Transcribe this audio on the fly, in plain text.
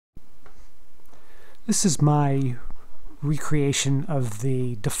This is my recreation of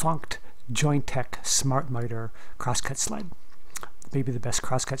the defunct Jointech Smart Miter crosscut sled. Maybe the best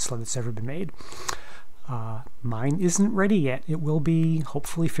crosscut sled that's ever been made. Mine isn't ready yet. It will be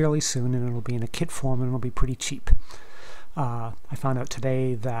hopefully fairly soon, and it'll be in a kit form and it'll be pretty cheap. I found out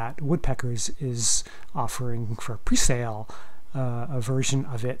today that Woodpeckers is offering for pre-sale a version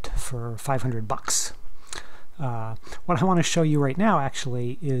of it for $500. What I want to show you right now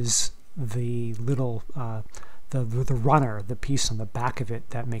actually is the little the runner, the piece on the back of it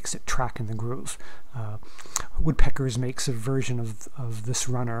that makes it track in the groove. Woodpeckers makes a version of this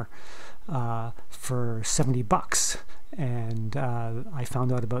runner for $70, and I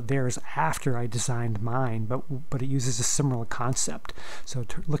found out about theirs after I designed mine, but it uses a similar concept. So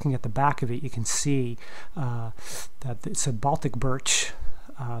looking at the back of it, you can see that it's a Baltic birch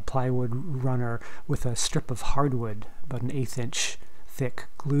plywood runner with a strip of hardwood about an 1/8 inch thick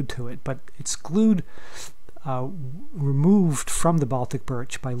glued to it, but it's glued removed from the Baltic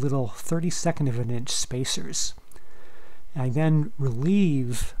birch by little 32nd of an inch spacers. I then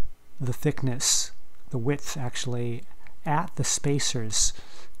relieve the thickness, the width actually, at the spacers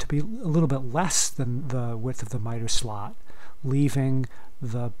to be a little bit less than the width of the miter slot, leaving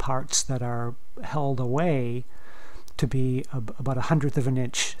the parts that are held away to be about 1/100th of an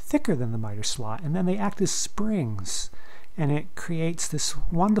inch thicker than the miter slot, and then they act as springs, and it creates this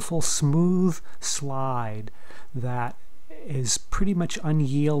wonderful smooth slide that is pretty much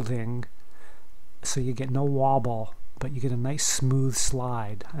unyielding, so you get no wobble, but you get a nice smooth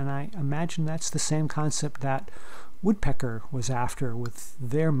slide. And I imagine that's the same concept that Woodpecker was after with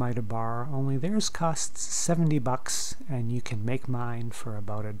their miter bar, only theirs costs $70, and you can make mine for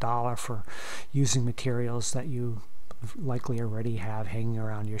about $1 for using materials that you likely already have hanging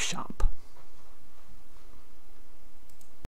around your shop.